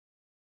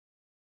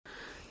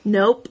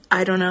Nope,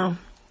 I don't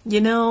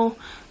know.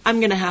 I'm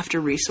going to have to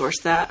resource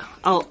that.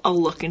 I'll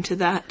look into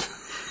that.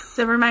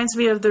 That reminds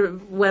me of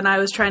when I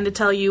was trying to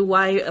tell you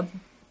why a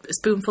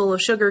spoonful of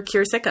sugar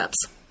cures hiccups.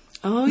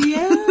 Oh,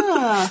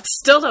 yeah.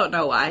 Still don't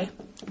know why.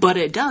 But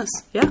it does.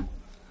 Yeah,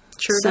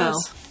 sure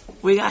does.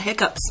 We got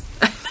hiccups.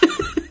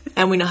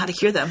 And we know how to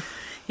cure them.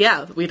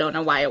 Yeah, we don't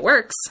know why it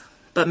works.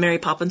 But Mary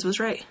Poppins was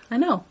right. I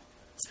know.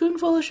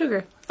 Spoonful of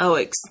sugar. Oh,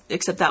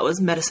 except that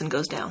was medicine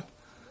goes down.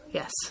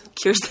 Yes.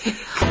 Cures the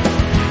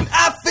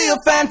I feel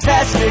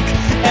fantastic,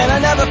 and I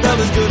never felt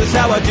as good as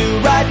how I do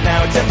right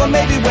now. Except for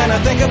maybe when I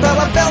think of how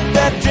I felt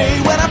that day,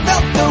 when I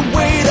felt the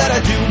way that I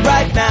do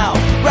right now.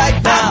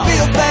 Right now. I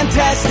feel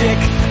fantastic,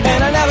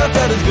 and I never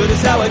felt as good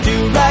as how I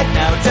do right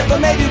now. Except for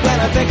maybe when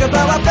I think of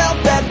how I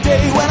felt that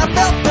day, when I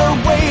felt the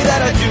way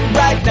that I do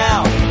right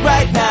now.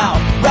 Right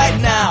now. Right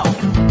now.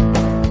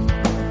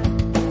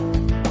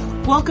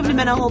 Welcome to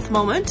Mental Health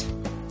Moment.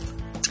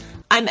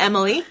 I'm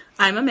Emily.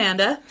 I'm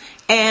Amanda.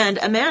 And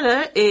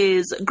Amanda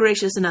is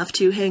gracious enough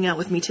to hang out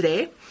with me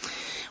today.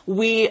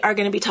 We are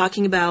going to be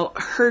talking about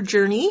her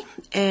journey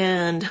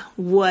and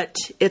what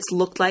it's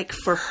looked like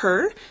for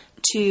her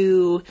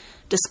to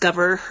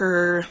discover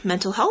her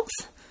mental health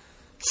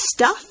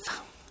stuff.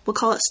 We'll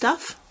call it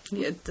stuff.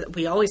 Yeah,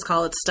 we always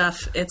call it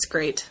stuff. It's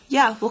great.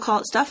 Yeah, we'll call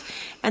it stuff.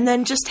 And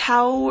then just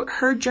how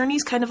her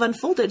journey's kind of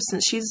unfolded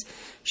since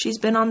she's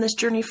been on this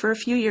journey for a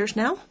few years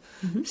now.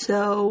 Mm-hmm.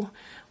 So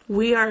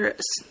we,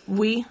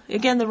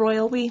 again, the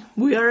royal we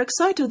are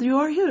excited you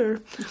are here.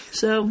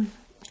 So,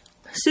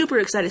 super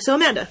excited. So,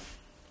 Amanda,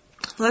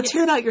 let's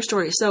hear about your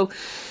story. So,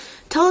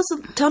 tell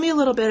me a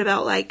little bit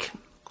about,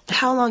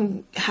 how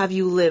long have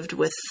you lived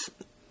with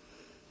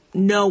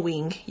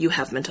knowing you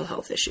have mental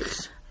health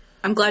issues?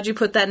 I'm glad you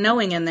put that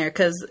knowing in there,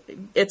 because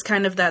it's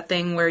kind of that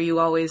thing where you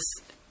always...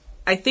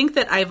 I think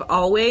that I've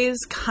always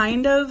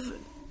kind of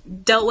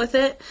dealt with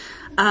it,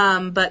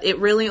 but it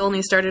really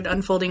only started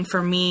unfolding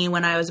for me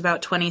when I was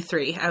about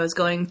 23. I was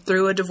going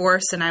through a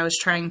divorce, and I was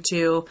trying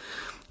to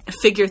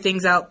figure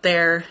things out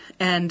there,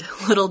 and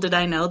little did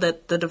I know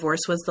that the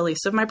divorce was the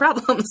least of my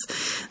problems.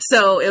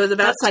 So it was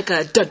about... That's like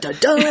a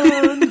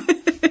dun-dun-dun!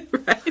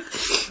 Right?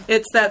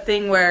 It's that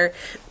thing where...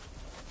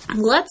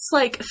 let's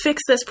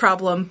fix this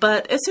problem,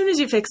 but as soon as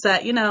you fix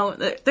that,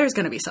 there's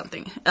going to be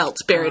something else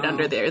buried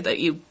under there that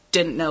you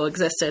didn't know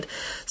existed.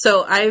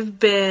 So I've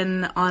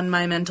been on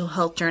my mental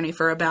health journey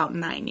for about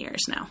 9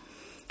 years now.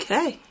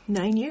 Okay,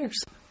 9 years.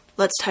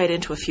 Let's tie it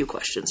into a few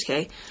questions,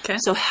 okay? Okay.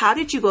 So how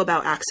did you go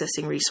about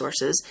accessing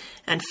resources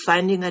and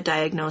finding a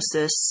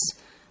diagnosis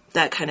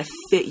that kind of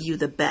fit you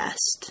the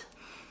best?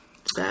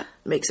 Does that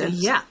make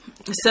sense? Yeah.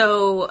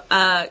 So,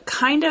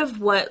 kind of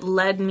what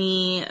led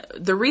me,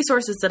 the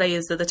resources that I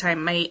used at the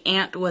time, my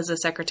aunt was a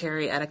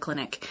secretary at a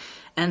clinic.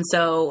 And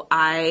so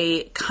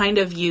I kind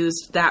of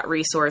used that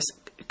resource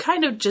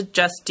kind of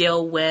just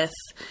deal with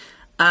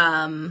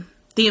the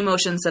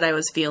emotions that I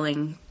was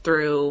feeling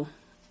through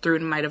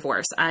my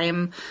divorce.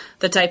 I'm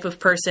the type of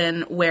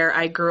person where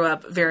I grew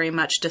up very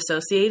much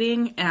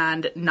dissociating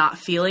and not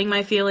feeling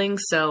my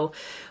feelings. So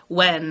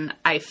when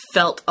I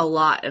felt a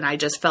lot and I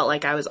just felt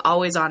like I was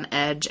always on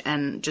edge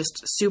and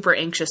just super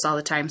anxious all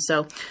the time.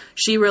 So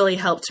she really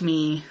helped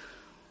me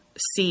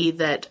see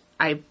that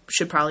I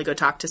should probably go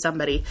talk to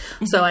somebody.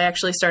 Mm-hmm. So I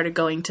actually started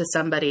going to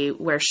somebody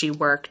where she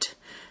worked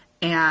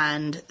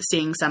and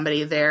seeing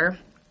somebody there.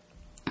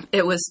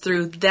 It was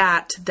through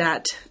that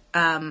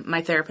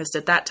my therapist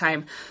at that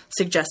time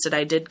suggested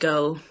I did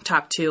go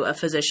talk to a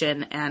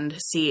physician and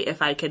see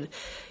if I could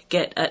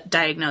get a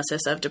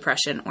diagnosis of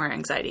depression or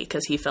anxiety,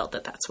 because he felt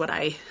that that's what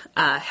I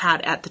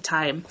had at the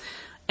time.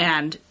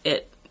 And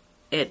it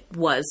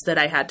was that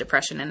I had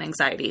depression and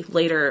anxiety.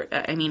 Later,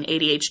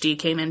 ADHD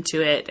came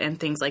into it and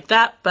things like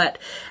that. But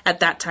at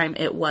that time,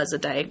 it was a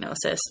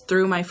diagnosis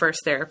through my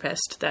first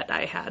therapist that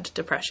I had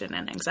depression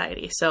and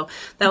anxiety. So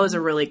that was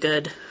a really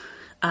good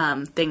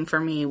thing for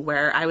me,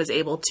 where I was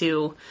able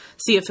to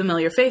see a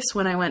familiar face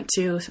when I went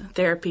to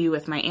therapy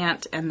with my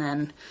aunt, and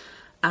then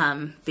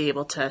be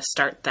able to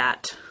start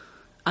that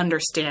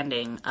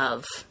understanding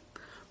of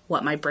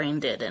what my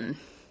brain did and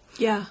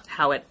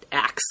how it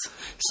acts.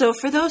 So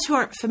for those who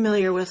aren't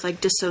familiar with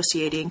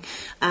dissociating,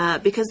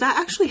 because that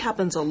actually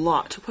happens a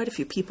lot to quite a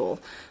few people,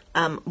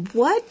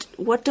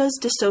 what does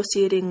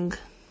dissociating...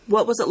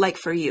 what was it like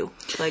for you?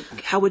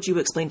 How would you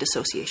explain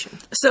dissociation?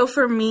 So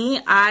for me,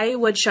 I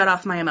would shut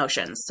off my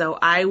emotions. So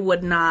I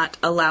would not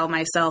allow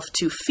myself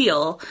to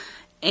feel,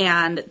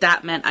 and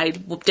that meant I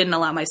didn't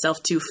allow myself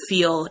to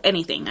feel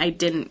anything. I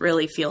didn't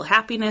really feel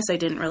happiness. I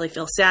didn't really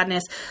feel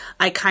sadness.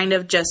 I kind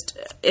of just,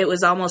 it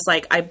was almost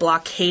like I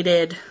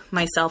blockaded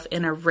myself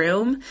in a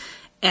room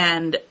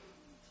and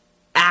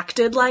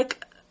acted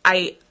like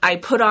I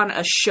put on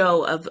a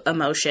show of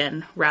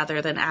emotion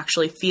rather than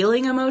actually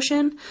feeling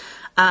emotion.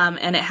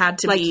 And it had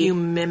to be... you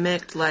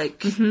mimicked,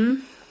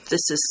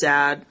 this is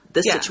sad,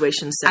 this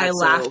situation's sad. I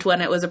laughed when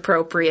it was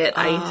appropriate.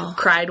 I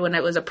cried when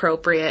it was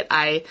appropriate.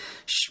 I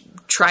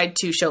tried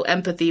to show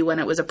empathy when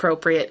it was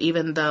appropriate,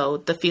 even though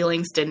the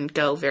feelings didn't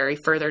go very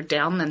further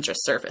down than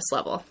just surface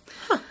level.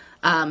 Huh.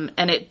 And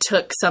it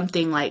took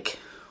something like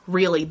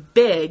really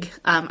big.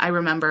 I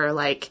remember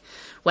like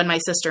when my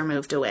sister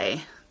moved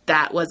away,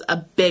 that was a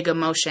big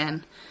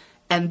emotion.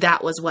 And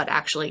that was what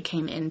actually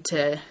came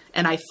into,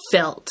 and I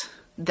felt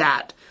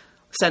that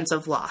sense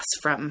of loss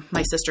from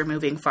my sister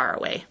moving far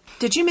away.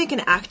 Did you make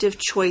an active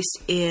choice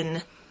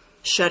in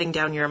shutting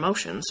down your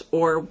emotions,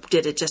 or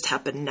did it just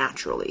happen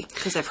naturally?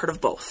 Because I've heard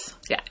of both.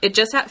 Yeah, it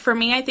just for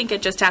me, I think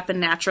it just happened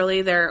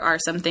naturally. There are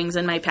some things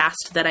in my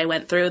past that I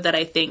went through that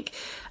I think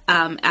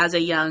as a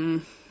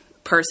young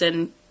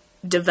person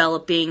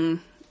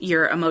developing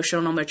your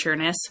emotional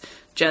matureness,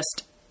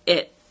 just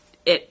it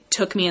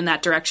took me in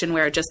that direction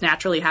where it just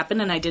naturally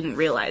happened and I didn't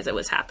realize it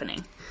was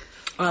happening.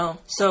 Oh,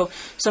 so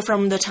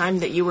from the time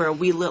that you were a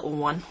wee little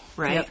one,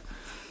 right?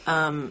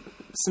 Yep.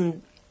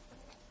 Some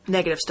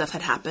negative stuff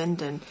had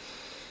happened,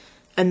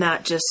 and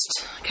that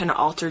just kind of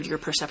altered your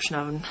perception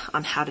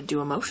on how to do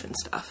emotion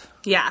stuff.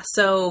 Yeah.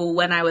 So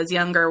when I was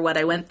younger, what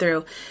I went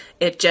through,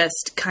 it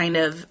just kind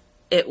of,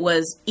 it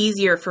was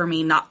easier for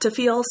me not to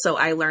feel. So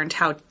I learned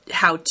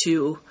how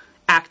to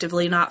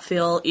actively not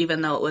feel,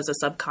 even though it was a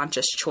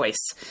subconscious choice.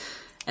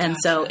 And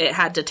so it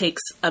had to take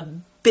a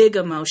big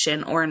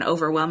emotion or an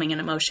overwhelming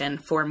emotion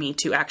for me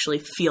to actually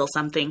feel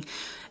something.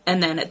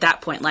 And then at that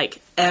point, like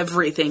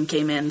everything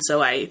came in.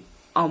 So I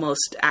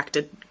almost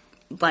acted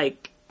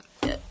like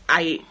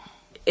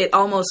it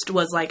almost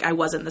was like I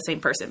wasn't the same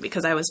person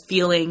because I was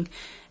feeling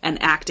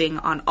and acting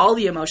on all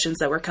the emotions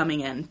that were coming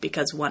in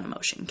because one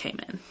emotion came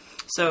in.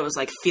 So it was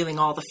like feeling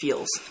all the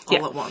feels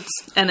all at once.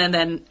 And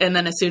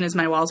then as soon as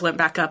my walls went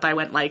back up, I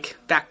went like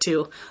back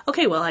to,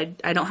 okay, well, I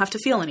don't have to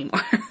feel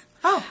anymore.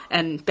 Oh.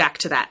 And back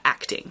to that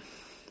acting.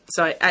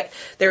 So I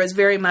there was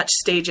very much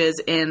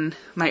stages in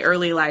my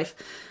early life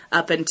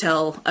up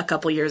until a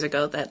couple years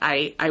ago that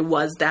I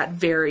was that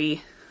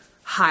very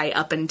high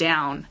up and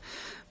down,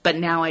 but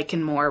now I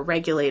can more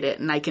regulate it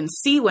and I can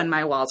see when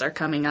my walls are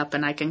coming up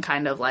and I can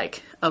kind of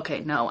like,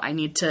 okay, no, I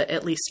need to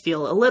at least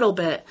feel a little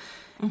bit.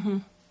 Mm-hmm.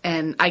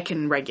 And I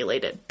can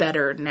regulate it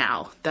better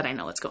now that I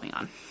know what's going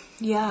on.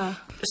 Yeah.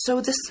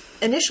 So this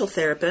initial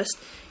therapist,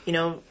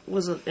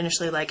 was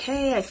initially like,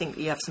 hey, I think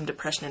you have some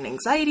depression and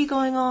anxiety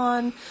going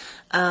on.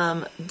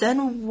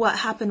 Then what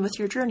happened with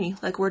your journey?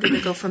 Like, where did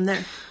it go from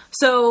there?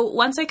 So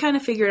once I kind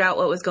of figured out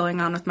what was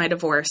going on with my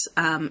divorce,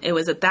 it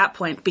was at that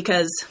point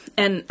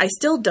and I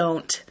still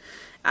don't,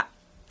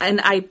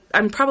 and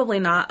I'm probably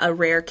not a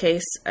rare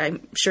case.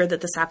 I'm sure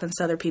that this happens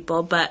to other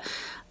people, but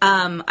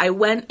I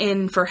went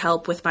in for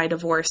help with my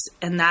divorce,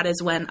 and that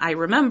is when I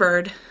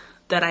remembered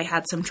that I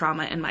had some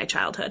trauma in my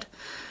childhood.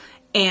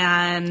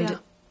 And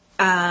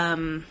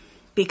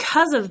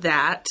because of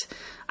that,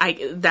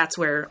 that's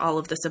where all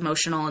of this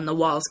emotional and the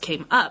walls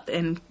came up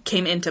and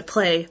came into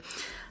play.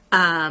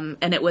 And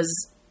it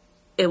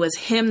was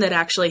him that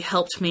actually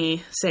helped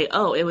me say,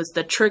 oh, it was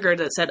the trigger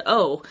that said,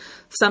 oh,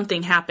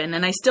 something happened.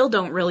 And I still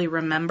don't really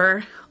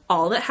remember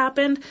all that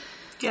happened.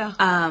 Yeah.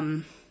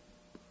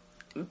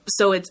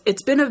 So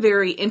it's been a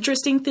very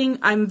interesting thing.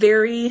 I'm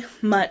very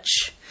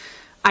much,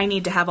 I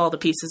need to have all the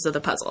pieces of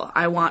the puzzle.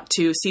 I want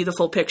to see the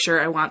full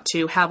picture. I want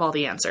to have all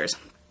the answers.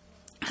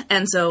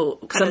 And so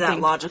kind of that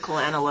logical,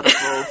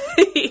 analytical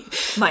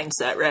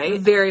mindset,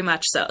 right? Very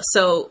much so.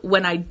 So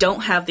when I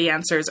don't have the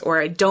answers or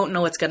I don't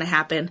know what's going to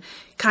happen,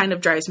 kind of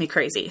drives me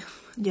crazy.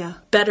 Yeah.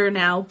 Better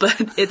now, but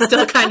it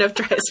still kind of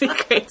drives me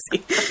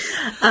crazy.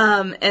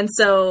 And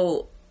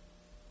so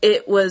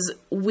it was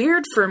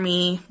weird for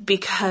me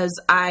because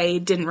I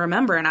didn't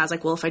remember. And I was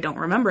like, well, if I don't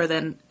remember,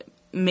 then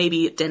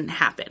maybe it didn't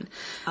happen.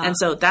 And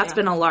so that's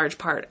been a large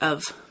part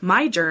of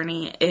my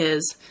journey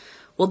is,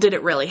 well, did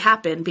it really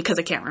happen? Because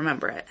I can't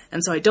remember it.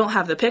 And so I don't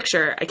have the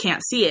picture. I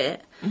can't see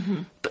it.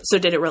 Mm-hmm. But so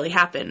did it really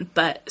happen?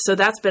 But so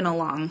that's been a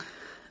long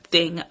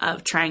thing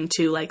of trying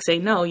to like say,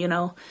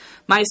 no,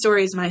 my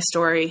story is my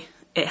story.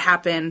 It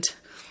happened.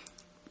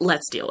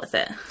 Let's deal with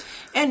it.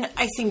 And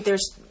I think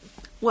there's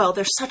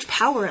such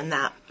power in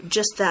that,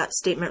 just that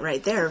statement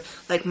right there.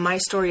 Like, my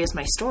story is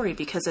my story,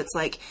 because it's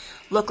like,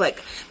 look,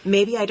 like,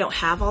 maybe I don't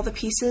have all the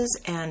pieces,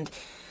 and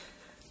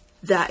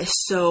that is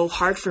so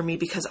hard for me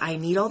because I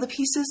need all the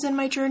pieces in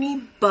my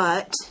journey,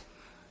 but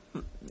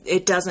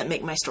it doesn't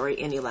make my story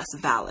any less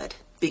valid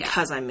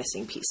because I'm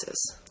missing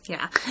pieces.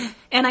 Yeah.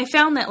 And I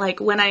found that like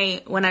when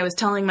I was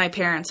telling my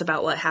parents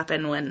about what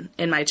happened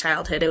in my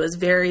childhood, it was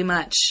very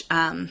much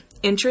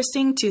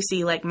interesting to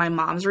see like my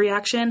mom's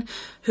reaction,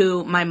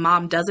 who my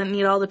mom doesn't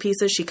need all the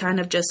pieces. She kind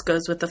of just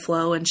goes with the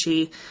flow, and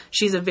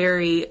she's a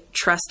very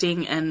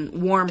trusting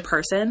and warm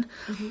person.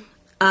 Mm-hmm.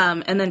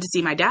 And then to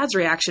see my dad's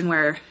reaction,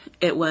 where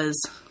it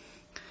was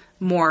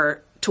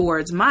more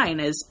towards mine,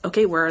 is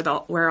okay, where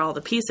are all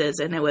the pieces?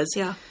 And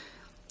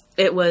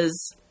it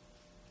was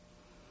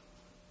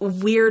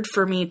weird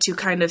for me to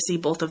kind of see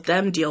both of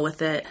them deal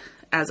with it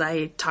as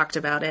I talked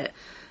about it,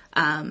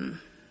 and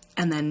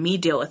then me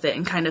deal with it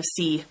and kind of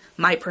see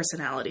my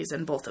personalities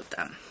in both of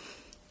them.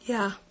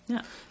 Yeah.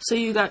 So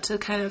you got to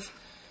kind of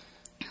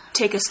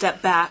take a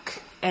step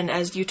back, and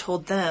as you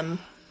told them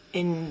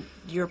in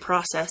your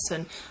process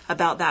and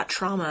about that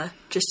trauma,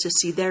 just to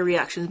see their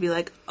reactions, be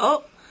like,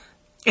 oh,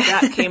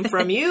 that came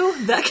from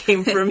you. That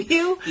came from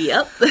you.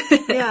 Yep.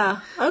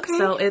 Yeah. Okay.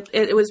 So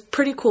it was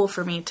pretty cool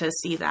for me to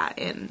see that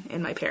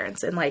in my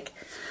parents, and like,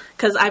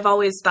 because I've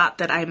always thought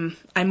that I'm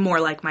more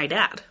like my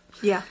dad.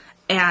 Yeah.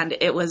 And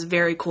it was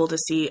very cool to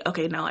see,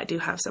 okay, no, I do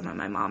have some of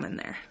my mom in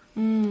there.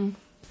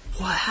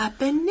 What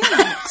happened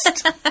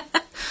next?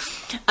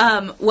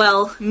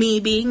 Well, me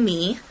being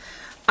me,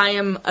 I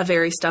am a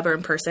very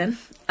stubborn person.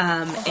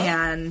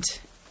 And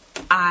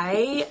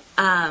I,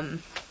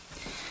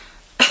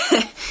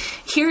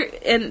 here,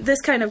 and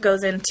this kind of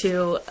goes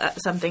into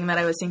something that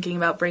I was thinking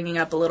about bringing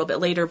up a little bit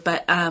later,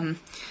 but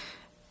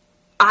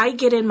I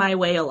get in my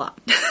way a lot.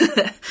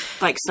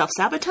 Like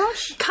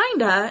self-sabotage?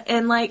 Kinda.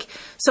 And like,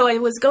 so I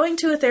was going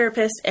to a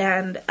therapist,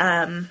 and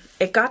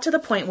it got to the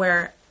point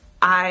where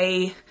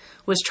I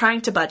was trying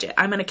to budget.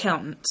 I'm an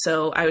accountant,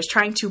 so I was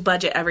trying to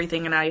budget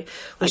everything, and I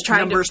was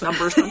trying numbers. And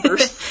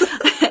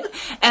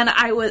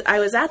I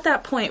was at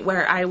that point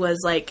where I was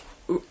like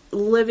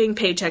living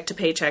paycheck to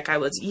paycheck. I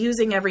was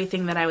using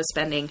everything that I was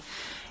spending,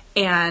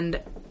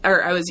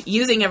 or I was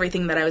using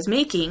everything that I was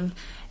making,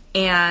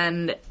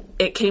 and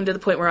it came to the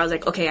point where I was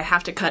like, okay, I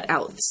have to cut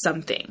out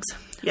some things.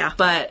 Yeah.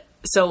 But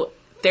so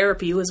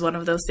therapy was one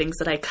of those things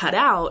that I cut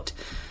out.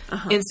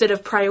 Instead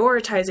of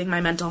prioritizing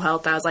my mental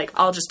health, I was like,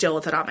 I'll just deal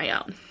with it on my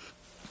own.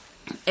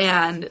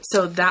 And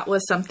so that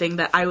was something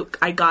that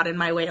I got in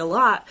my way a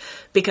lot,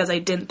 because I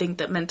didn't think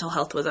that mental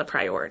health was a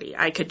priority.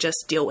 I could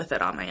just deal with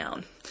it on my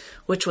own,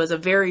 which was a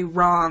very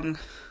wrong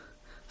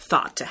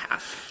thought to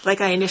have.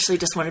 Like, I initially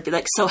just wanted to be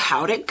like, so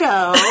how'd it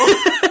go?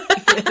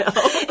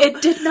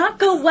 It did not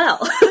go well.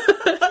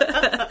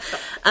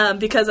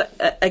 Because,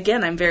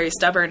 again, I'm very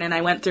stubborn, and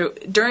I went through,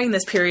 during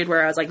this period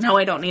where I was like, no,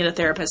 I don't need a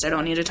therapist, I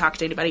don't need to talk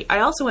to anybody, I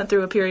also went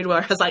through a period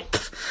where I was like,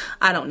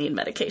 I don't need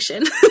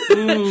medication.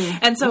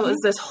 And so it was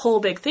this whole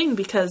big thing,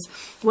 because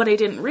what I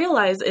didn't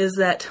realize is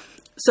that,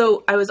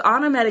 so I was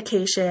on a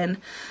medication,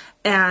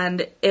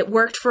 and it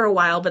worked for a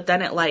while, but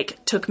then it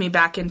like took me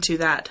back into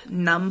that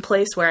numb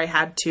place where I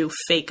had to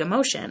fake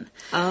emotion.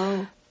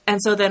 Oh. And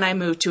so then I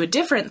moved to a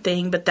different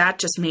thing, but that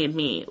just made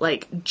me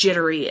like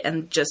jittery,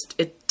 and just,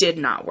 it did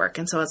not work.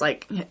 And so I was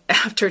like,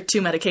 after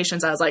 2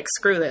 medications, I was like,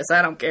 screw this.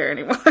 I don't care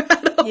anymore. I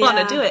don't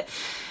want to do it.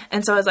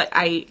 And so I was like,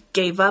 I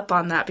gave up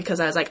on that, because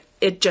I was like,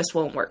 it just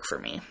won't work for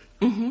me,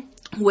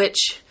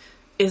 which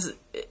is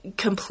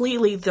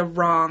completely the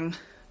wrong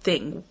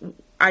thing.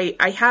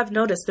 I have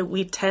noticed that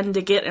we tend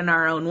to get in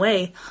our own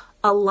way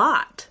a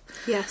lot.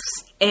 Yes.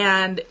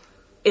 And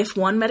if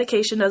one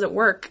medication doesn't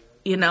work,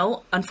 you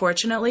know,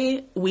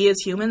 unfortunately, we as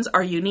humans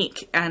are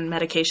unique, and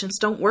medications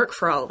don't work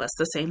for all of us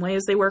the same way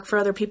as they work for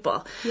other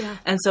people. Yeah.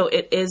 And so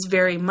it is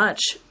very much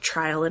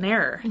trial and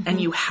error,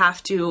 and you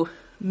have to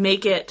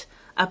make it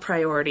a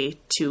priority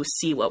to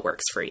see what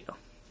works for you.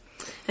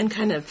 And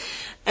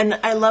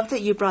I love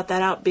that you brought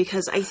that out,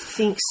 because I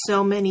think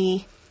so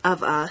many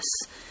of us,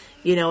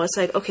 you know, it's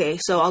like, okay,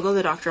 so I'll go to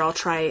the doctor, I'll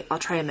try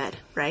a med,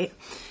 right?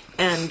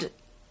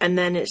 And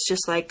then it's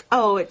just like,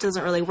 oh, it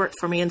doesn't really work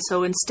for me. And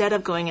so instead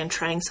of going and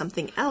trying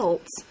something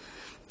else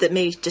that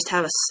may just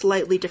have a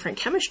slightly different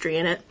chemistry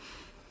in it,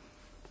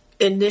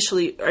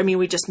 initially, I mean,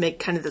 we just make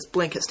kind of this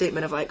blanket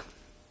statement of like,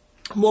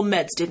 well,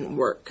 meds didn't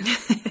work.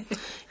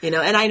 You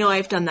know, and I know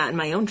I've done that in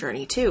my own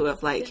journey too,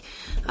 of like,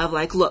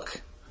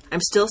 look,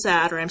 I'm still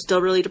sad, or I'm still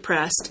really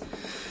depressed,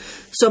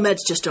 so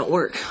meds just don't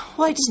work.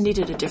 Well, I just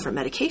needed a different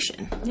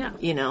medication. Yeah.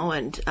 You know,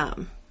 and,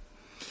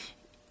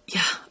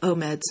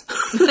 meds.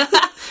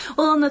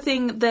 Well, and the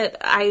thing that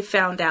I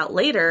found out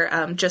later,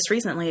 just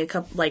recently,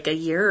 a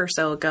year or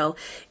so ago,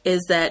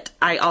 is that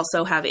I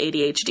also have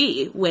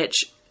ADHD, which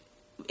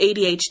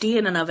ADHD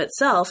in and of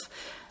itself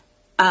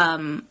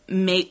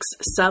makes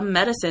some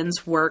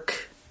medicines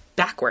work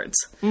backwards.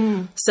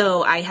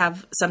 So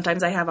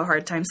sometimes I have a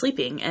hard time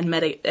sleeping,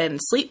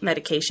 and sleep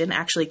medication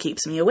actually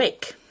keeps me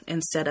awake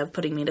instead of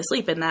putting me to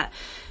sleep. And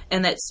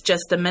that's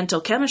just the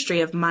mental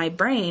chemistry of my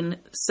brain.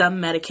 Some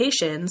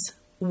medications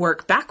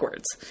work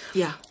backwards.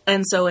 Yeah.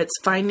 And so it's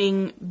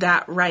finding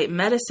that right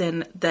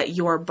medicine that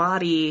your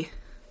body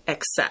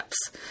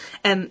accepts.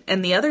 And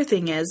the other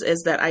thing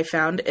is that I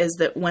found is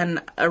that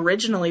when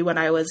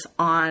I was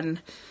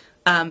on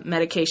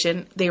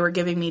medication, they were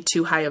giving me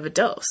too high of a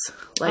dose.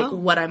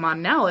 What I'm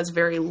on now is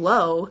very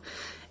low,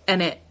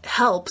 and it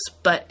helps,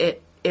 but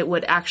it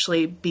would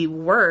actually be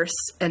worse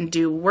and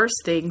do worse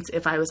things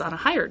if I was on a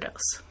higher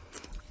dose.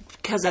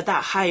 Because at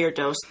that higher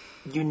dose,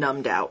 you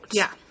numbed out.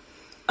 Yeah.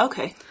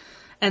 Okay.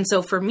 And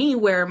so for me,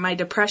 where my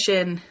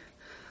depression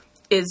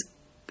is,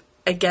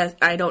 I guess,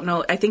 I don't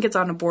know, I think it's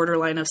on a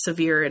borderline of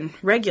severe and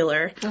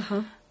regular,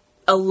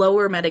 a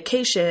lower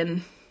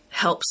medication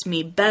helps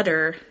me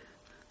better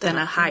than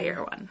a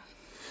higher one.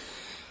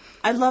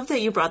 I love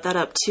that you brought that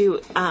up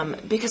too,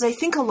 because I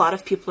think a lot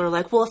of people are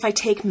like, well, if I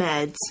take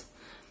meds,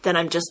 then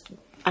I'm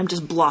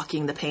just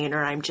blocking the pain,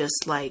 or I'm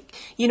just like,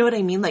 you know what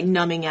I mean? Like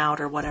numbing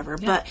out or whatever.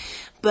 Yeah.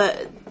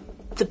 But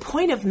the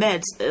point of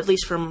meds, at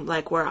least from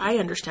like where I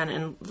understand it,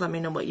 and let me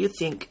know what you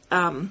think,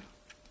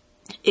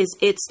 is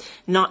it's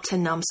not to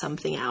numb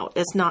something out.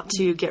 It's not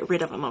to get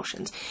rid of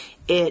emotions.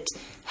 It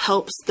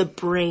helps the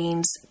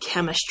brain's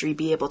chemistry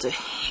be able to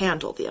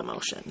handle the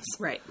emotions.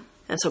 Right.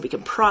 And so we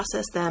can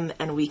process them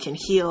and we can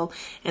heal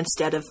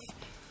instead of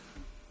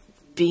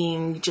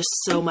being just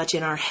so much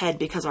in our head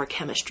because our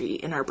chemistry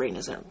in our brain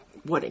isn't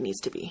what it needs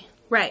to be.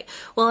 Right.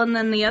 Well, and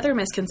then the other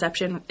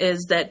misconception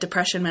is that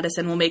depression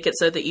medicine will make it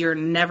so that you're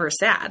never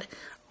sad.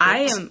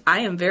 Right. I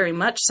am very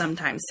much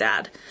sometimes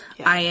sad.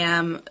 Yeah.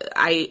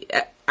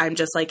 I'm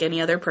just like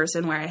any other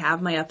person where I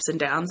have my ups and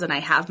downs, and I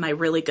have my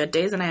really good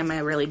days and I have my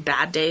really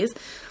bad days.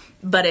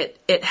 But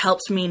it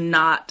helps me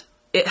not.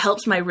 It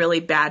helps my really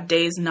bad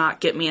days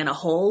not get me in a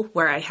hole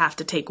where I have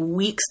to take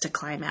weeks to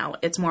climb out.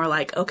 It's more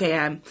like, okay,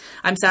 I'm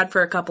sad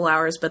for a couple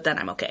hours, but then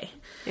I'm okay.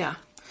 Yeah.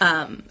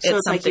 So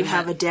it's like you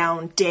have a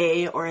down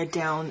day or a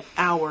down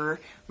hour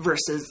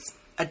versus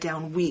a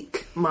down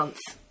week, month,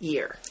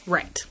 year.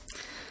 Right.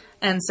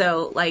 And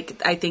so,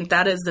 like, I think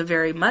that is the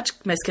very much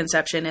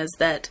misconception is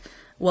that,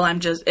 well,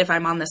 if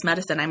I'm on this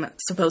medicine, I'm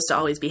supposed to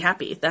always be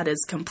happy. That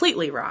is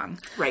completely wrong.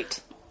 Right.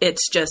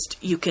 It's just,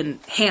 you can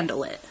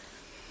handle it.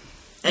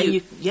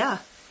 And yeah,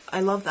 I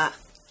love that.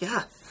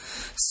 Yeah.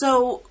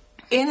 So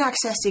in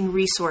accessing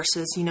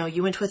resources,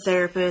 you went to a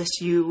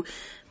therapist, you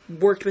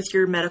worked with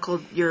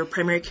your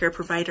primary care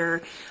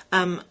provider.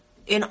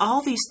 In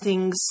all these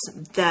things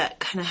that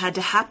kind of had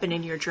to happen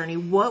in your journey,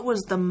 what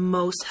was the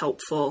most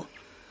helpful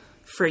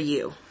for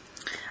you?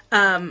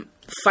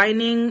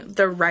 Finding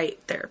the right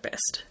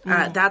therapist.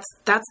 That's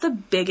the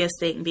biggest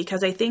thing,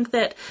 because I think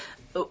that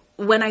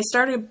when I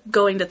started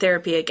going to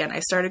therapy again, I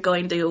started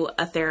going to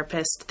a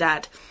therapist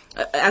that,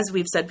 as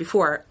we've said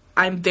before,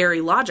 I'm very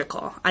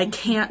logical. I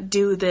can't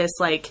do this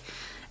like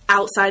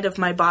outside of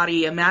my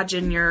body,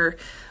 imagine your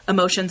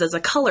emotions as a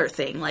color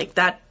thing. Like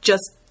that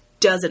just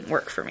doesn't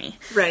work for me.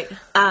 Right.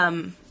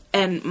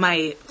 And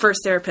my first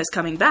therapist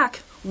coming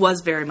back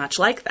was very much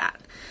like that.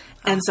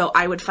 And so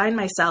I would find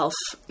myself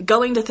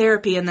going to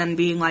therapy and then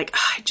being like,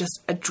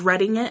 just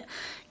dreading it,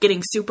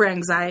 getting super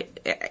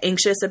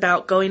anxious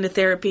about going to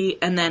therapy.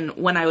 And then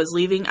when I was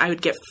leaving, I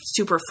would get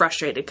super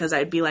frustrated because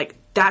I'd be like,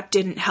 that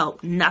didn't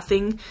help.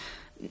 Nothing.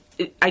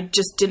 I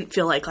just didn't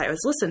feel like I was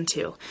listened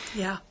to.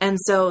 Yeah. And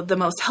so the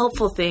most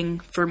helpful thing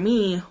for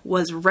me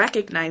was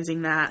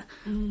recognizing that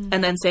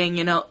and then saying,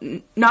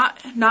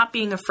 not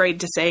being afraid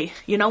to say,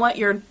 you know what,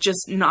 you're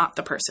just not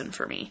the person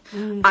for me.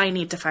 I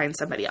need to find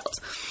somebody else.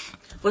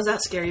 Was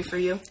that scary for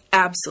you?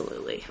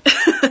 Absolutely.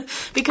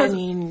 Because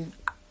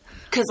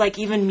like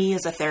even me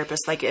as a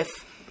therapist, like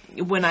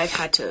when I've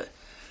had to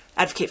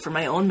advocate for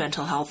my own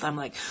mental health, I'm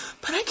like,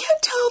 but I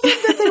can't tell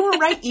them that they were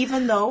right,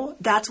 even though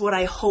that's what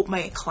I hope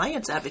my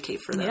clients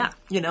advocate for them.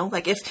 Yeah.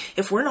 Like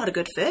if we're not a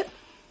good fit,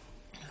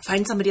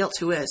 find somebody else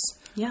who is.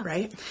 Yeah.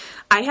 Right.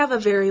 I have a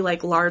very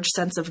large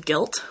sense of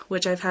guilt,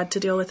 which I've had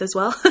to deal with as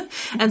well.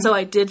 And so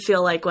I did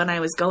feel like when I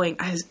was going,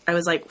 I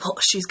was like, well,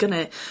 she's going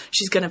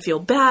to feel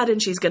bad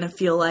and she's going to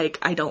feel like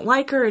I don't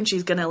like her. And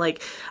she's going to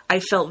I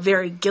felt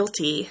very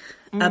guilty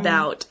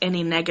about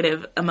any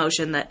negative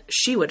emotion that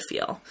she would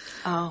feel.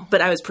 Oh.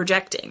 But I was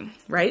projecting,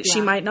 right? Yeah.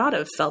 She might not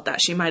have felt that.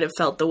 She might have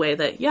felt the way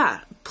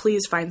that,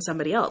 please find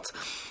somebody else.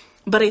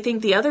 But I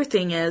think the other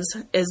thing is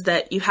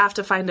that you have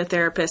to find a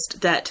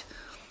therapist that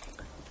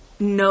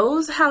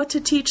knows how to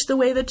teach the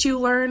way that you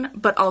learn,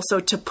 but also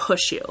to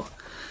push you.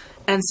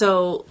 And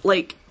so,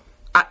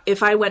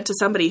 if I went to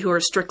somebody who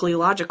are strictly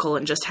logical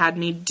and just had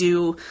me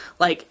do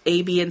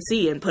A, B, and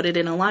C and put it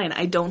in a line,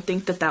 I don't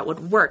think that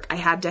would work. I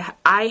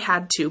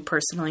had to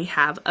personally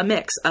have a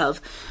mix of,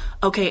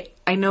 okay,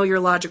 I know you're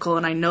logical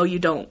and I know you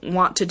don't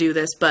want to do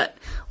this, but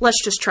let's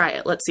just try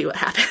it. Let's see what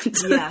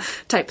happens. Yeah.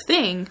 type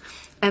thing.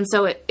 And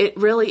so it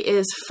really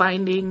is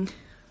finding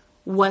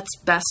what's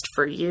best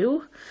for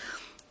you,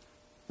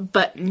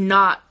 but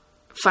not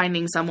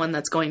finding someone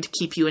that's going to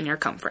keep you in your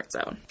comfort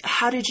zone.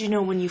 How did you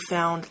know when you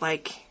found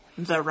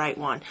the right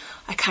one?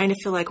 I kind of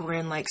feel like we're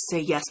in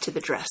say yes to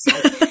the dress,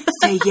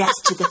 say yes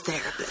to the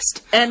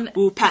therapist. And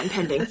ooh, patent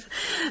pending.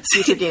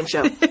 Future game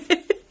show.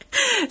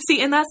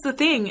 See, and that's the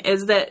thing,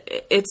 is that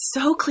it's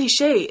so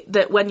cliche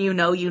that when you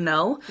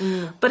know,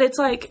 but it's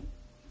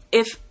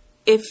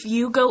if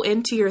you go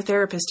into your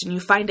therapist and you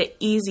find it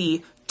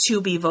easy to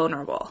be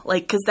vulnerable,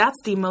 because that's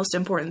the most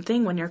important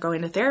thing when you're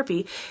going to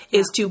therapy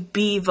is to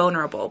be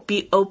vulnerable,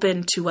 be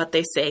open to what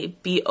they say,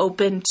 be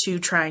open to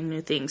trying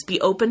new things,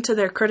 be open to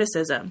their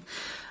criticism.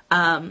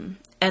 And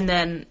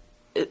then,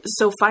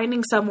 so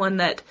finding someone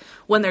that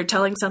when they're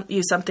telling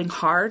you something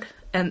hard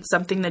and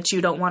something that you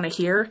don't want to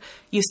hear,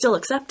 you still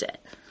accept it.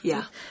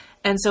 Yeah.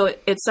 And so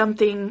it's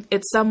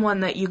someone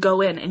that you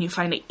go in and you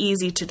find it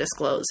easy to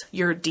disclose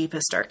your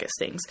deepest, darkest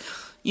things.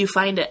 You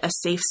find it a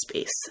safe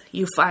space.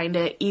 You find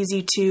it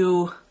easy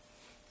to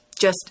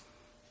just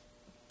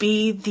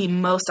be the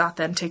most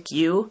authentic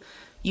you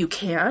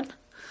can.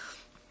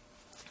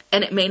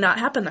 And it may not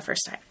happen the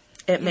first time.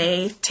 It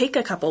may take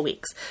a couple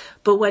weeks.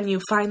 But when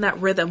you find that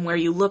rhythm where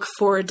you look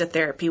forward to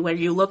therapy, where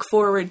you look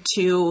forward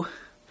to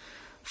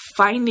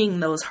finding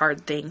those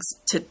hard things,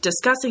 to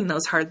discussing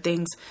those hard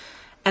things,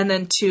 and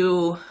then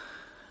to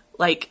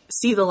like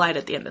see the light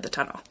at the end of the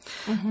tunnel.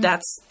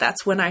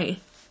 That's when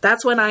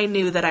I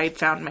knew that I'd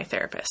found my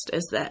therapist,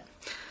 is that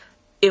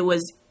it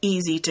was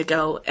easy to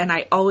go, and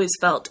I always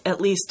felt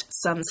at least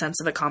some sense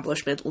of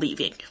accomplishment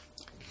leaving.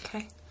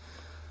 Okay.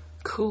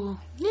 Cool.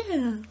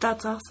 Yeah.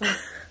 That's awesome.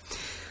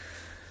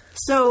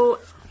 So,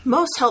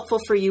 most helpful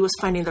for you was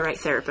finding the right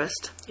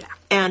therapist. Yeah.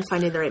 And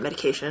finding the right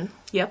medication.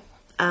 Yep.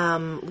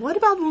 What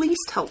about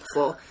least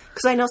helpful?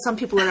 Because I know some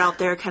people are out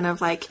there kind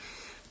of like,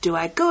 do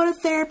I go to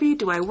therapy?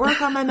 Do I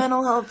work on my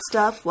mental health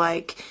stuff?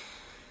 Like,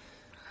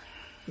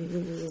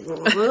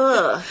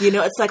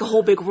 it's like a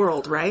whole big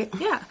world, right?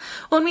 Yeah.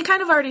 Well, and we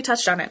kind of already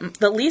touched on it.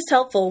 The least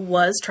helpful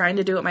was trying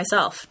to do it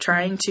myself,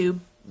 trying to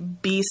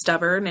be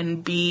stubborn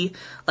and be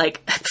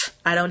like,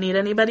 I don't need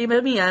anybody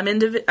but me. I'm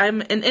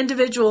an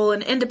individual,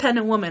 an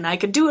independent woman. I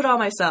could do it all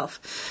myself.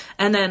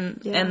 And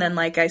then,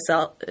 like I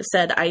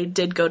said, I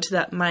did go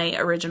to my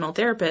original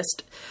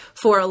therapist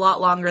for a lot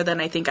longer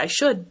than I think I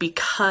should,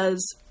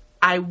 because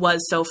I was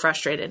so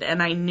frustrated.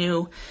 And I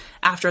knew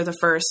after the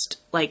first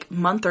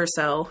month or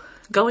so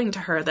going to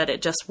her that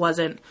it just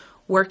wasn't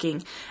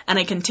working, and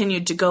I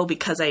continued to go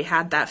because I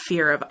had that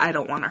fear of I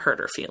don't want to hurt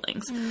her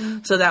feelings.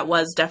 So that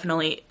was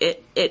definitely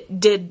it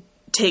did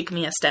take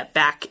me a step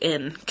back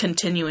in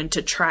continuing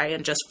to try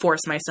and just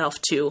force myself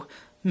to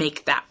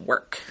make that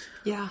work.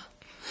 Yeah.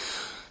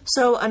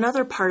 So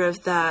another part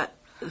of that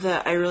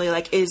I really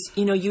like is,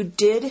 you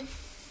did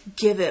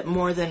give it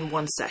more than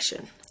one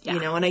session. Yeah.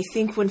 And I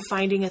think when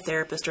finding a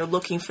therapist or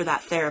looking for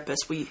that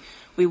therapist, we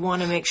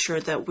want to make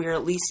sure that we're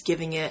at least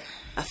giving it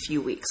a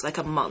few weeks, like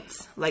a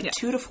month,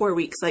 2 to 4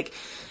 weeks,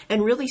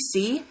 and really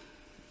see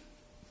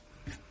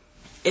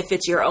if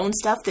it's your own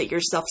stuff that you're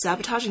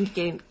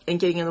self-sabotaging and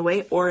getting in the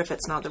way, or if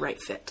it's not the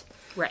right fit.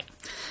 Right.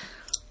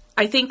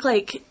 I think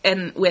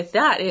and with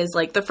that is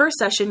the first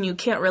session, you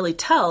can't really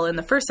tell in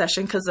the first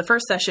session, because the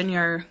first session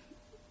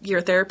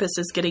your therapist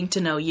is getting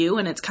to know you,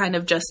 and it's kind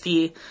of just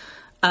the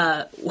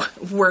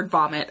word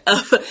vomit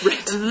of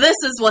this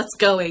is what's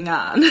going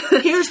on.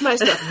 Here's my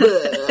stuff.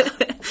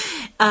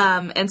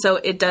 And so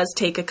it does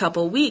take a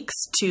couple weeks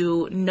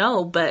to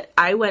know, but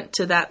I went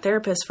to that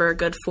therapist for a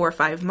good 4 or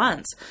 5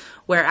 months,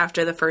 where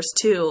after the first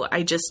 2,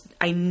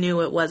 I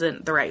knew it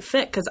wasn't the right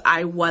fit, because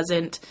I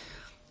wasn't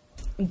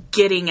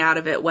getting out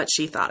of it what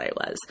she thought I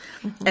was.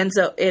 And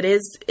so it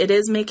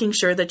is making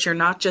sure that you're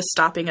not just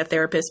stopping a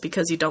therapist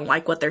because you don't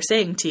like what they're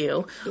saying to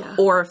you,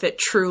 or if it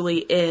truly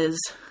is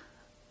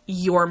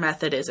your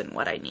method isn't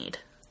what I need.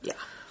 Yeah.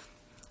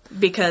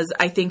 Because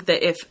I think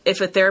that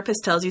if a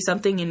therapist tells you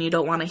something and you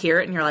don't want to hear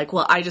it, and you're like,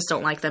 well, I just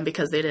don't like them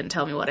because they didn't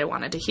tell me what I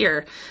wanted to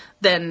hear,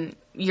 then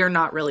you're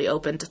not really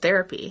open to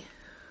therapy.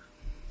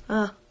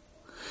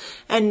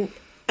 And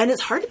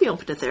it's hard to be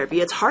open to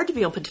therapy. It's hard to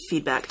be open to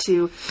feedback,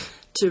 to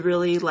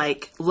really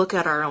look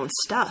at our own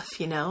stuff.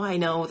 I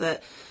know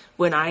that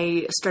when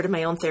I started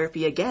my own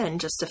therapy again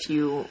just a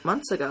few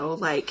months ago,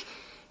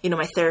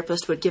 my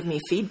therapist would give me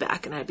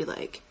feedback, and I'd be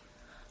like,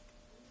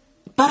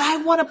 but I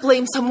want to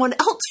blame someone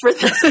else for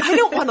this. I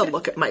don't want to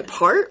look at my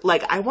part.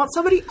 I want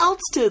somebody else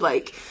to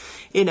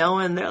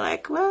and they're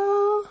like,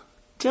 well,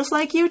 just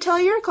like you tell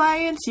your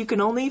clients, you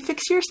can only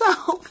fix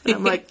yourself. And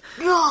I'm like,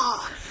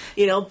 oh,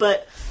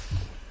 but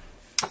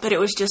it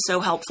was just so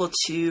helpful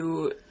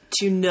to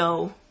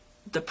know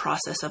the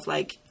process of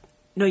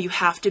no, you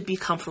have to be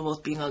comfortable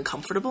with being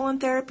uncomfortable in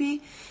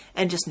therapy,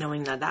 and just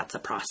knowing that that's a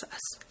process.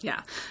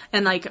 Yeah.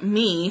 And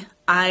me,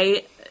 I'm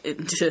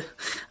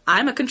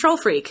a control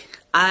freak.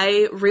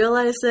 I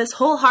realize this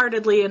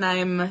wholeheartedly, and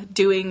I'm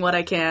doing what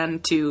I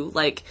can to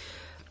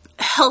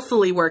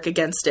healthily work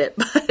against it.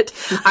 But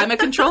I'm a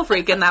control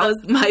freak, and that was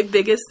my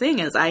biggest thing,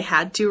 is I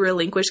had to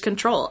relinquish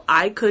control.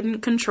 I couldn't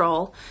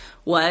control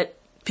what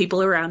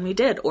people around me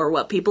did or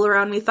what people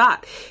around me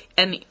thought.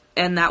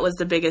 And that was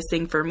the biggest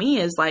thing for me,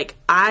 is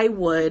I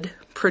would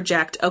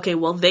project, okay,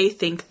 well, they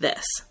think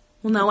this.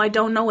 Well, no, I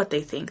don't know what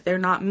they think. They're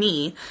not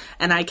me,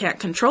 and I can't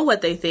control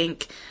what they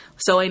think,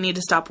 so I need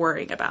to stop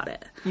worrying about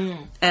it.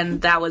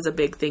 And that was a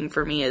big thing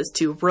for me, is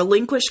to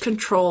relinquish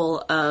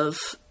control of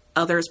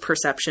others'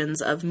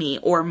 perceptions of me,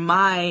 or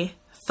my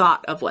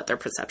thought of what their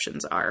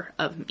perceptions are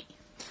of me.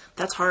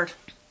 That's hard.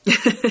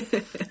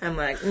 I'm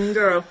like,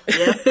 girl,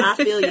 yeah, I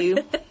feel you.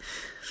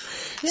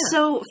 Yeah.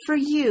 So for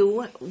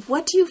you,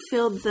 what do you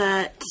feel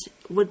that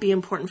would be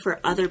important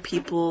for other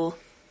people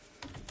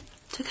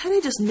to kind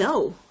of just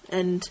know,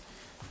 and,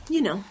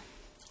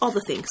 all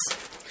the things?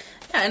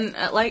 Yeah,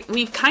 and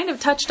we've kind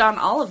of touched on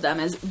all of them,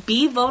 is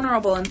be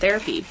vulnerable in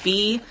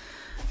therapy.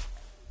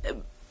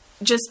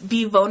 Just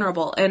be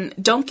vulnerable and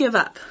don't give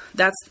up.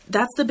 That's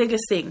the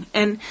biggest thing.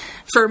 And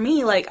for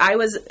me, I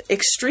was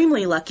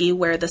extremely lucky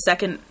where the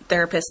second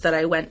therapist that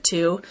I went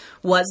to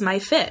was my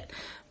fit.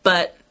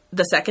 But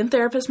the second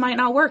therapist might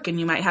not work, and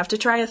you might have to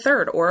try a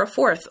third or a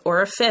fourth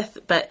or a fifth.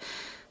 But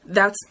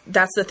that's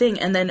the thing.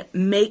 And then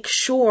make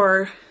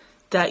sure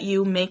that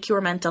you make your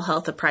mental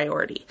health a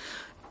priority.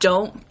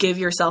 don't give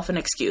yourself an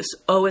excuse.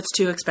 Oh, it's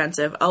too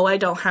expensive. Oh, I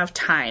don't have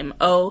time.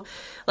 Oh,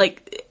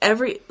 like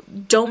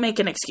don't make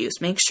an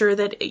excuse. Make sure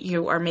that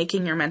you are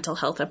making your mental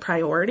health a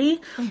priority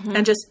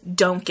and just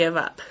don't give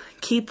up.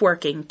 Keep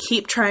working.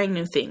 Keep trying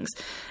new things.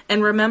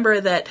 And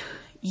remember that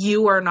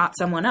you are not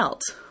someone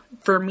else.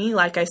 For me,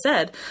 like I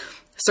said,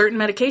 certain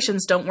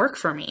medications don't work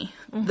for me.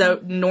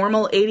 The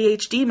normal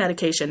ADHD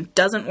medication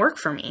doesn't work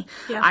for me.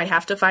 Yeah. I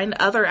have to find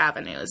other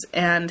avenues.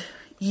 And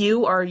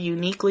you are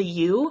uniquely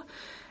you.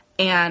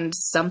 And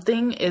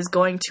something is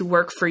going to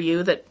work for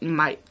you that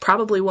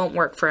probably won't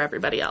work for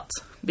everybody else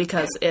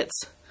because it's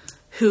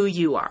who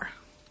you are.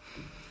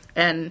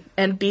 And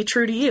be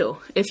true to you.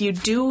 If you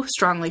do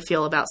strongly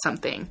feel about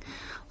something,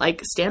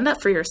 like stand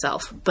up for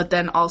yourself, but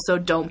then also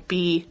don't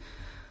be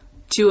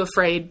too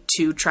afraid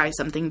to try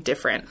something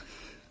different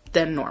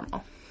than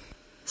normal.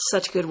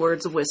 Such good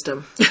words of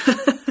wisdom.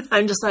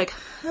 I'm just like,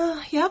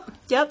 yep.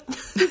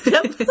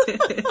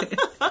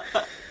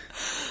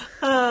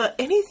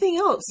 Anything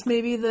else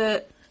maybe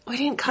that we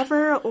didn't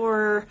cover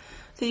or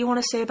that you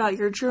want to say about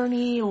your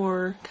journey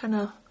or kind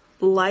of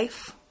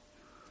life,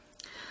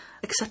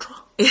 etc.?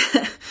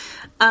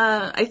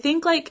 I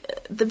think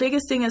like the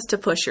biggest thing is to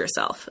push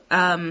yourself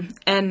and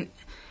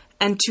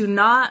to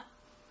not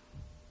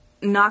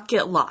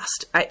get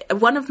lost.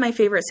 One of my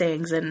favorite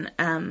sayings, and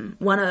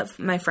one of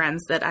my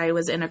friends that I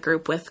was in a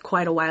group with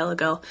quite a while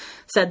ago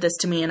said this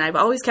to me, and I've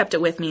always kept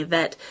it with me,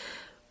 that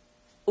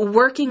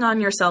working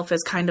on yourself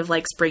is kind of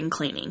like spring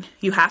cleaning.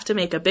 You have to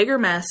make a bigger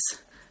mess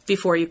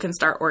before you can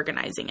start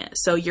organizing it.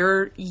 So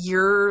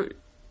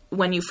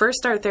when you first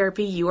start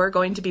therapy, you are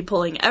going to be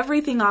pulling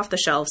everything off the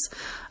shelves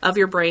of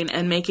your brain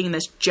and making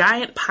this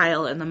giant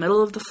pile in the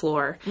middle of the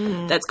floor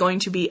that's going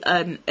to be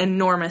an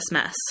enormous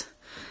mess.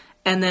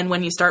 And then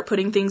when you start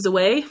putting things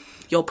away,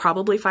 you'll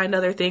probably find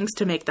other things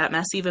to make that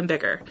mess even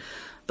bigger.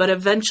 But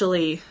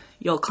eventually,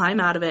 you'll climb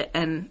out of it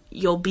and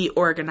you'll be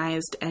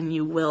organized and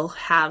you will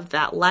have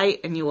that light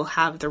and you will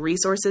have the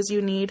resources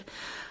you need.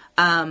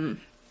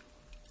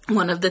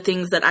 One of the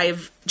things that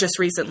I've just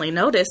recently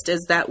noticed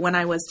is that when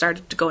I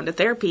started to go into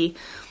therapy,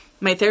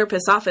 my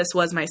therapist's office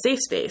was my safe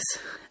space.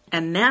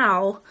 And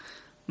now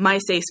my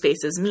safe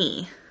space is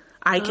me.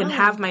 I can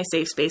have my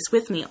safe space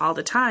with me all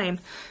the time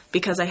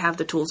because I have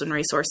the tools and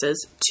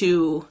resources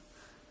to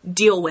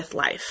deal with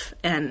life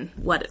and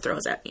what it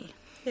throws at me.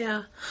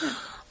 Yeah.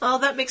 Oh,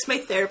 that makes my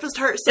therapist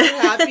heart so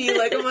happy.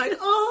 Like, I'm like,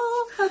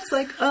 that's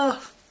like,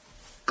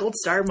 gold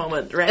star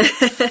moment, right?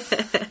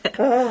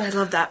 I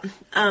love that.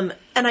 And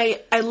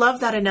I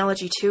love that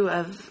analogy too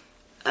of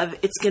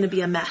it's going to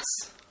be a mess.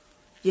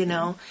 You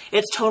know,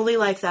 it's totally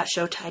like that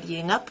show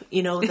Tidying Up,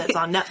 you know, that's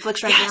on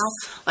Netflix right now.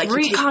 Like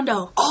Marie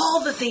Kondo.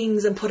 All the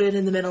things and put it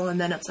in the middle, and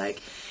then it's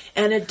like,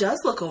 and it does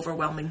look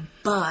overwhelming.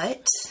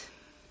 But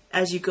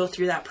as you go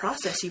through that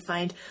process, you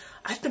find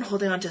I've been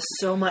holding on to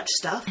so much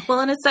stuff. Well,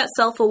 and it's that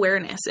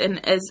self-awareness.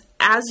 And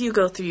as you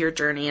go through your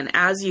journey and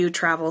as you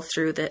travel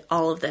through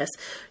all of this,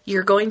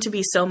 you're going to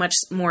be so much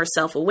more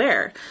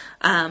self-aware.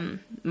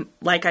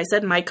 Like I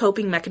said, my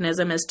coping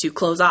mechanism is to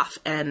close off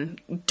and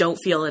don't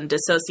feel and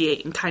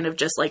dissociate and kind of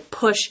just like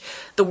push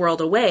the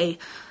world away.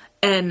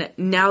 And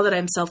now that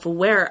I'm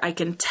self-aware, I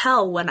can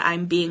tell when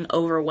I'm being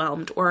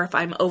overwhelmed or if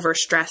I'm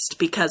overstressed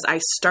because I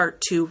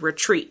start to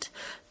retreat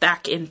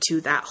back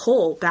into that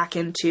hole, back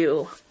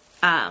into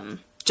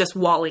just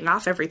walling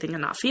off everything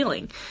and not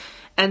feeling.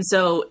 And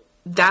so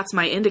that's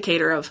my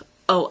indicator of,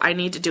 I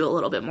need to do a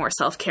little bit more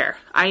self-care.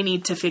 I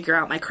need to figure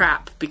out my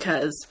crap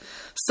because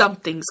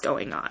something's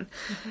going on.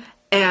 Mm-hmm.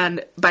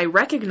 And by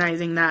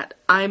recognizing that,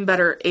 I'm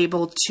better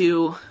able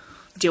to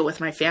deal with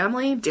my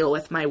family, deal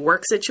with my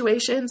work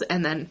situations,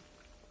 and then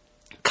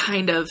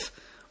kind of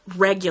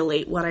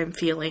regulate what I'm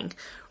feeling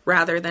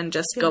rather than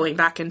just going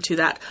back into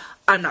that,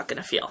 I'm not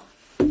going to feel.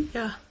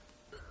 Yeah.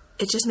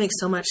 It just makes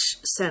so much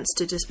sense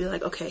to just be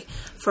like, okay,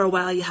 for a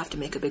while you have to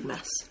make a big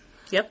mess.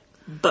 Yep.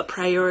 But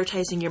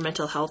prioritizing your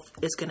mental health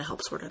is going to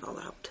help sort it all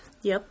out.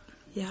 Yep.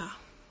 Yeah.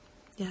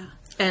 Yeah.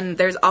 And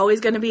there's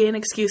always going to be an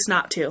excuse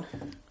not to.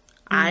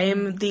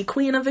 I'm the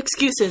queen of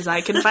excuses.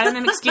 I can find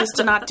an excuse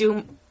to not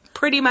do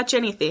pretty much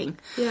anything.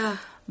 Yeah.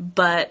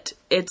 But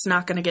it's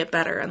not going to get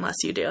better unless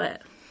you do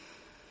it.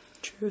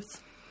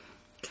 Truth.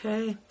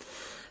 Okay.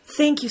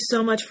 Thank you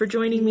so much for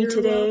joining me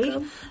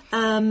today.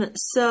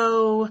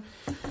 So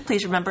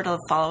please remember to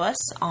follow us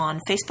on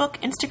Facebook,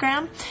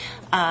 Instagram,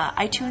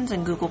 iTunes,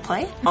 and Google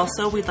Play.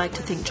 Also, we'd like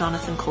to thank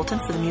Jonathan Colton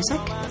for the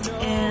music.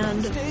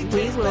 And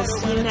we will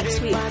see you next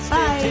week.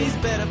 Bye.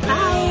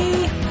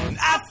 Bye.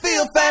 I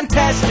feel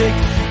fantastic,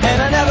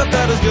 and I never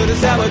felt as good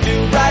as how I do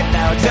right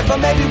now. Except for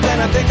maybe when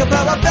I think of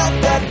how I felt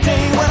that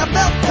day, when I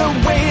felt the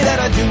way that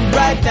I do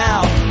right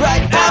now.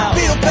 Right now, I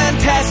feel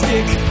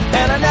fantastic,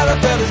 and I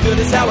never felt as good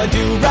as how I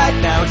do right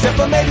now. Except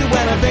for maybe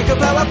when I think of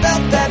how I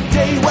felt that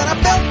day, when I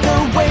felt the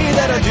way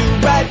that I do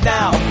right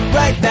now.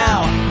 Right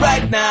now.